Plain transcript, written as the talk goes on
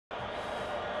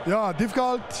Yeah,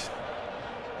 difficult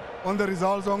on the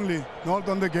results only, not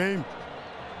on the game.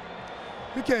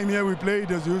 We came here, we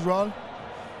played as usual.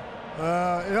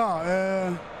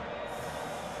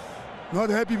 Not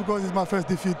happy because it's my first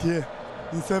defeat here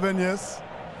in 7 years.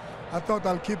 I thought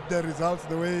I'll keep the results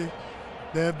the way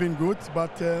they have been good,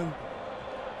 but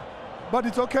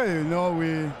it's okay, you know.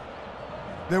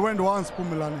 They went once,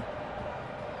 Pumelani.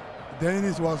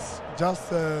 Dennis was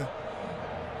just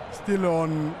still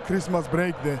on Christmas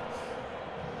break there.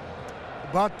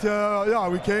 But yeah,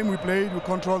 we came, we played, we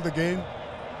controlled the game.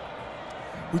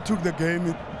 We took the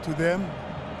game to them.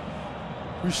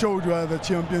 We showed we are the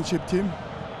championship team.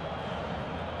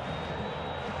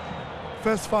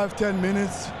 First 5-10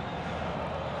 minutes,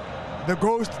 the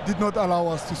ghost did not allow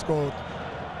us to score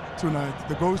tonight.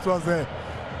 The ghost was there.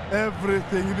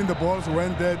 Everything, even the balls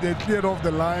went there. They cleared off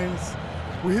the lines.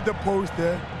 We hit the post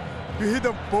there. We hit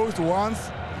the post once,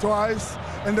 twice,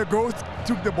 and the ghost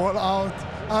took the ball out.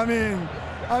 I mean,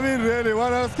 really,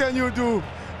 what else can you do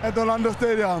at Orlando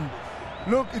Stadium?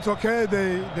 Look, it's okay.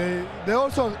 They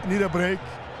also need a break.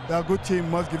 They're a good team.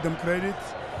 Must give them credit.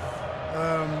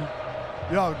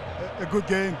 Yeah, a good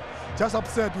game. Just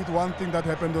upset with one thing that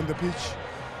happened on the pitch.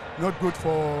 Not good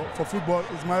for football,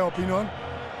 is my opinion.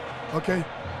 Okay,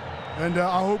 and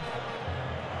I hope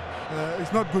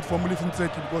it's not good for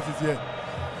Mulifinseki because it's here.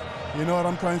 You know what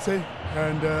I'm trying to say?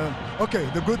 And okay,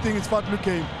 the good thing is Fatlu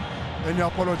came and he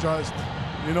apologized.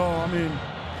 You know, I mean,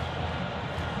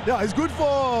 yeah, it's good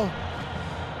for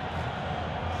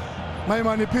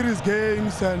Maimane Piri's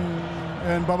games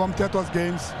and Babam Tetwa's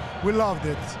games. We loved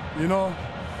it, you know.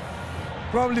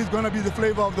 Probably it's going to be the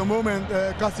flavor of the moment,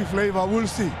 Kasi flavor, we'll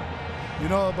see. You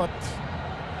know, but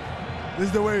this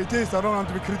is the way it is. I don't want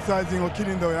to be criticizing or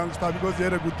killing the youngster because he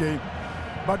had a good game.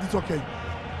 But it's okay.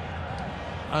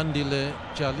 Andile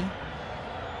Charlie?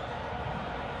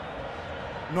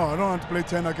 No, I don't want to play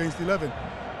 10 against 11.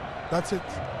 That's it.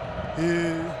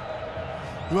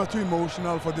 He was too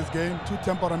emotional for this game, too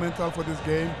temperamental for this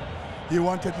game. He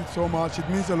wanted it so much. It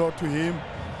means a lot to him.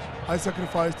 I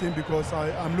sacrificed him because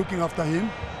I'm looking after him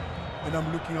and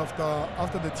I'm looking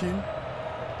after the team.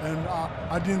 And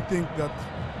I didn't think that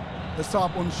the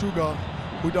sub on Sugar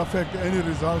would affect any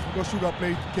results because Sugar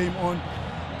came on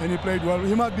and he played well.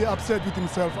 He might be upset with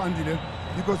himself, Andile,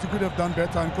 because he could have done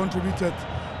better and contributed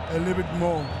a little bit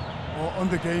more on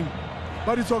the game.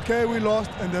 But it's okay, we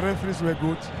lost and the referees were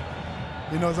good.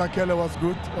 You know, Zakele was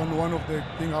good on one of the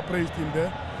things, I praised him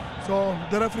there. So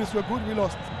the referees were good, we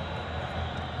lost.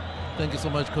 Thank you so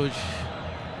much, Coach.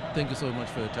 Thank you so much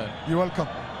for your time. You're welcome.